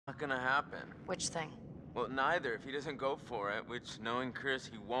gonna happen. Which thing? Well, neither if he doesn't go for it, which, knowing Chris,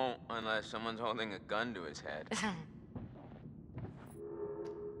 he won't unless someone's holding a gun to his head.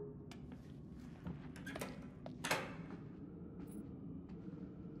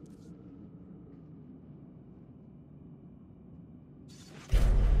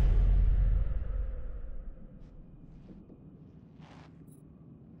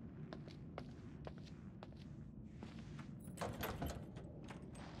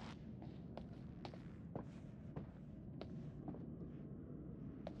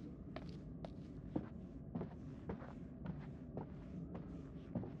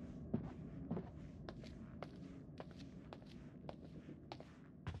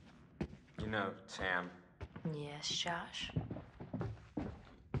 You know, Sam, Yes, Josh?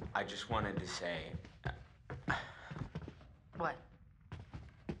 I just wanted to say, What?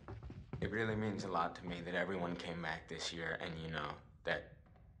 it really means a lot to me that everyone came back this year, and you know, that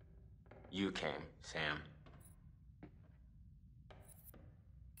you came, Sam.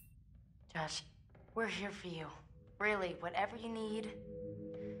 Josh, we're here for you. Really, whatever you need,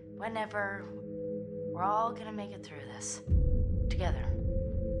 whenever, we're all gonna make it through this. Together.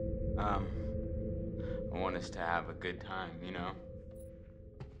 I want us to have a good time, you know?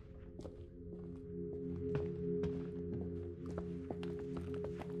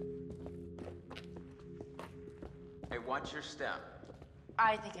 Hey, watch your step.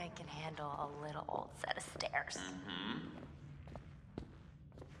 I think I can handle a little old set of stairs. Mm-hmm.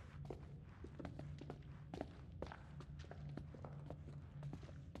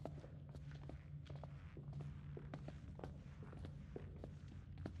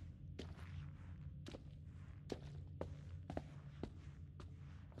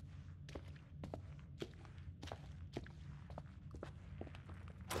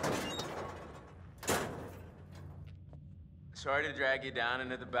 Sorry to drag you down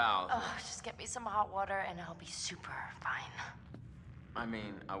into the bowels. Oh, just get me some hot water and I'll be super fine. I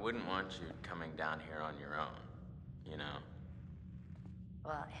mean, I wouldn't want you coming down here on your own, you know?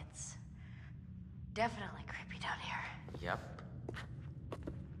 Well, it's definitely creepy down here. Yep.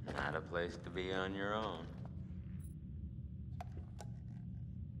 Not a place to be on your own.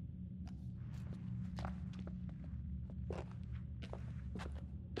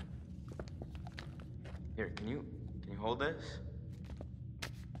 Here, can you hold this?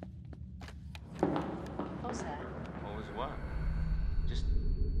 What was that? What was what? Just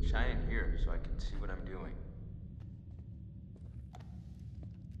shine it here so I can see what I'm doing.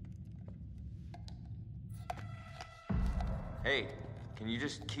 Hey, can you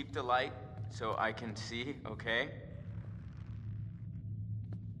just keep the light so I can see, okay?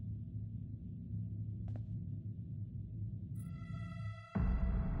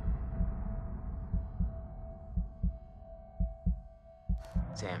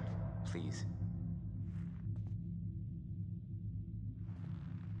 Sam, please.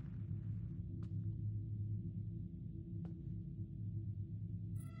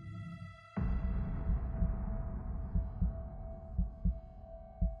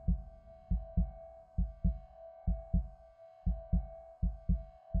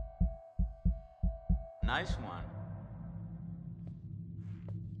 Nice one.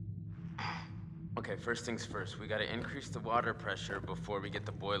 Okay, first things first. We gotta increase the water pressure before we get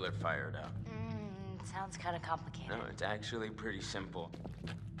the boiler fired up. Sounds kind of complicated. No, it's actually pretty simple.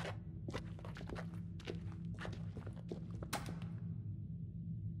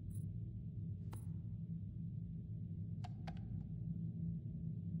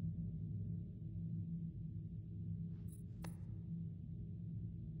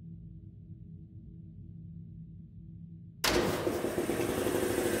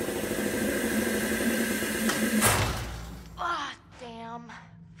 Ah, damn.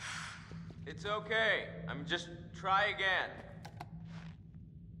 It's okay. I'm just try again.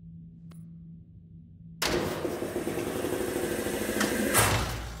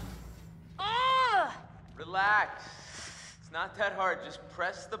 Ugh! Relax. It's not that hard. Just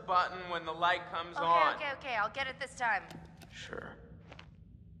press the button when the light comes Okay, on. okay, I'll get it this time. Sure.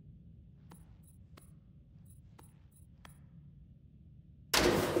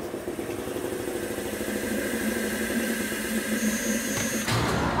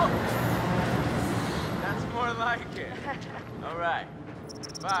 That's more like it. All right.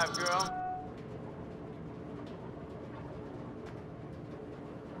 5, girl.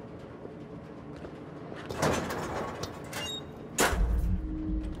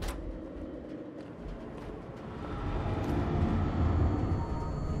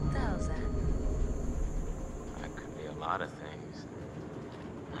 What the hell's that? That could be a lot of things.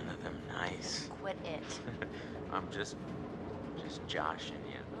 None of them nice. Quit it. I'm just this Josh in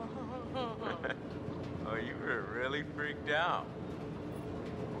you. Oh, you were really freaked out. Oh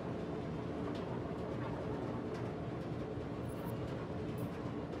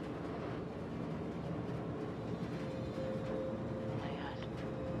my God.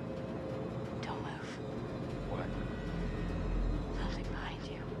 Don't move. What? Something behind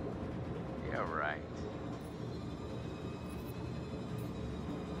you. Yeah, right.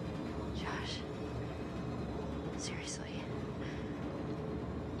 Josh. Seriously.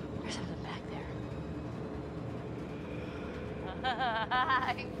 There's something back there.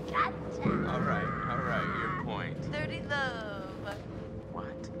 Gotcha! All right, your point. 30 love.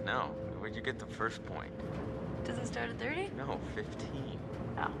 What? No. Where'd you get the first point? Does it start at 30? No, 15.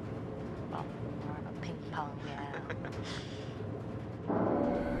 Oh. Well, more of a ping pong now.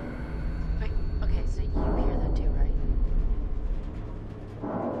 Wait, okay, so you hear that too, right?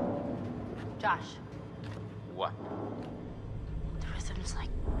 Josh, What? the rhythm's like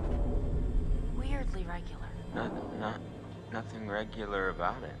weirdly regular. Nothing regular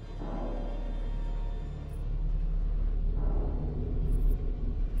about it.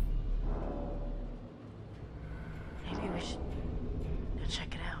 Maybe we should go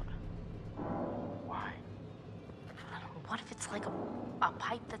check it out. Why? I don't know, what if it's like a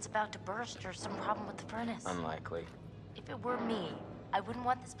pipe that's about to burst or some problem with the furnace? Unlikely. If it were me, I wouldn't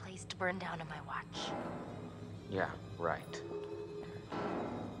want this place to burn down on my watch. Yeah, right.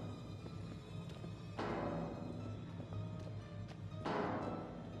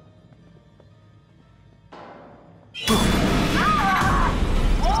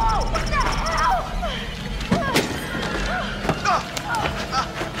 What the hell?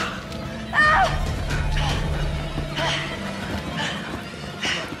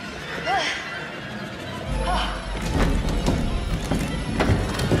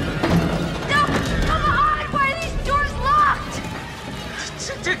 No! Come on! Why are these doors locked?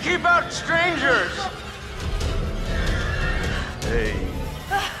 To keep out strangers! Hey.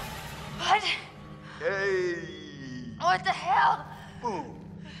 What? Hey. What the hell? Boom.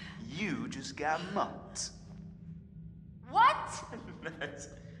 You just got mugged. What?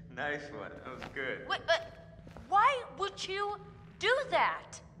 Nice one. That was good. What? Why would you do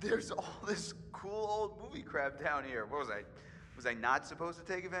that? There's all this cool old movie crap down here. What was I? Was I not supposed to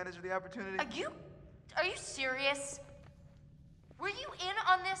take advantage of the opportunity? Are you serious? Were you in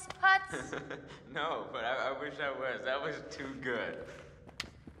on this, Putz? No, but I wish I was. That was too good.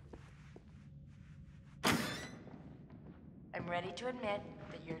 I'm ready to admit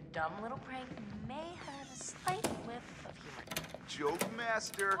that your dumb little prank may have a slight whiff of humor. Joke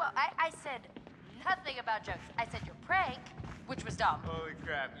master. Well, I said nothing about jokes. I said your prank, which was dumb. Holy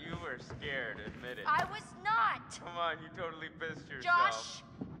crap, you were scared. Admit it. I was not! Come on, you totally pissed yourself. Josh!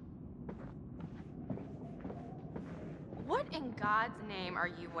 What in God's name are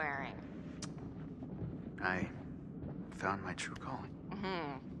you wearing? I found my true calling.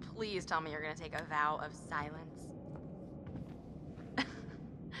 Please tell me you're gonna take a vow of silence.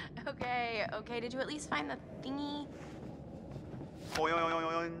 Okay, did you at least find the thingy?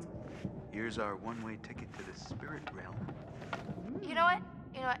 Boing. Here's our one-way ticket to the spirit realm. You know what?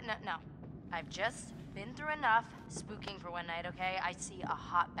 No. I've just been through enough spooking for one night, okay? I see a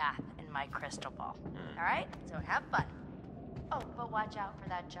hot bath in my crystal ball. All right? So have fun. Oh, but watch out for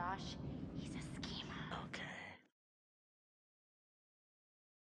that Josh. He's a schemer. Okay.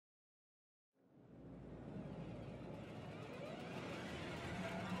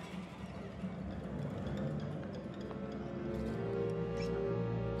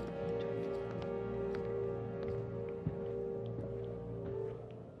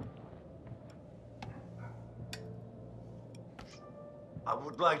 I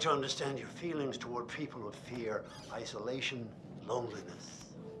would like to understand your feelings toward people of fear, isolation, loneliness.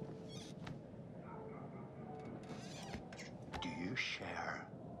 Do you share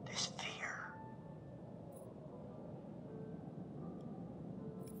this fear?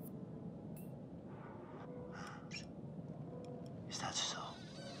 Is that so?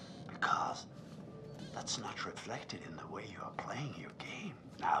 Because that's not reflected in the way you are playing your game,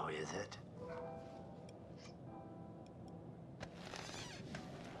 now is it?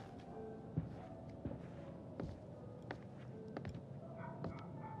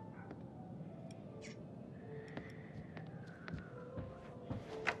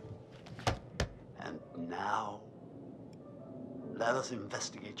 Now, let us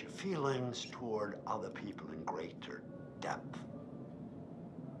investigate your feelings toward other people in greater depth.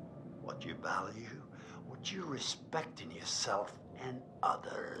 What you value, what you respect in yourself and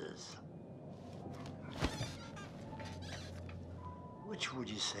others. Which would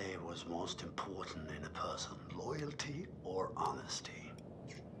you say was most important in a person, loyalty or honesty?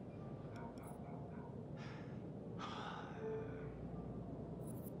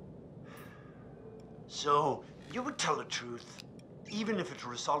 So, you would tell the truth, even if it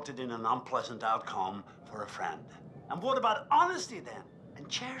resulted in an unpleasant outcome for a friend. And what about honesty then? And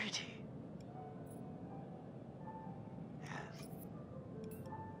charity? Yes.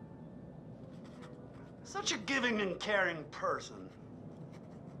 Such a giving and caring person.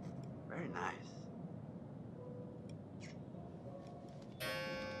 Very nice.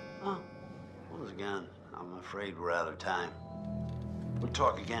 Well, once again, I'm afraid we're out of time. We'll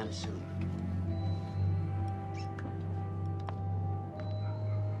talk again soon.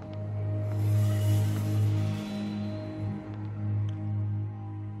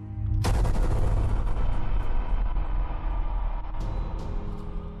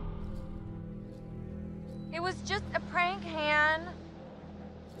 It was just a prank, Han.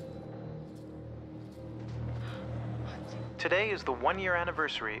 Today is the one-year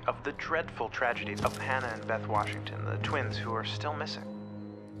anniversary of the dreadful tragedy of Hannah and Beth Washington, the twins who are still missing.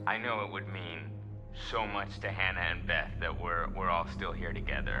 I know it would mean so much to Hannah and Beth that we're all still here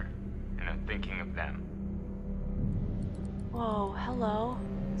together. And I'm thinking of them. Whoa, hello.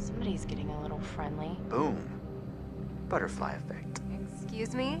 Somebody's getting a little friendly. Boom. Butterfly effect.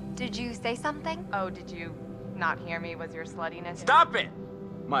 Excuse me? Did you say something? Oh, did you not hear me? Was your sluttiness? Stop it!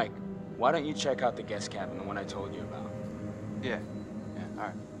 Mike, why don't you check out the guest cabin, the one I told you about? Yeah, all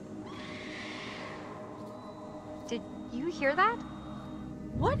right. Did you hear that?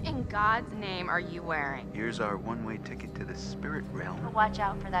 What in God's name are you wearing? Here's our one-way ticket to the spirit realm. But watch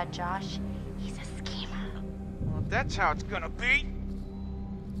out for that Josh. He's a schemer. Well, that's how it's gonna be.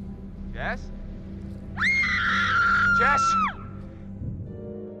 Jess? Jess?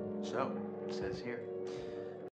 So, it says here.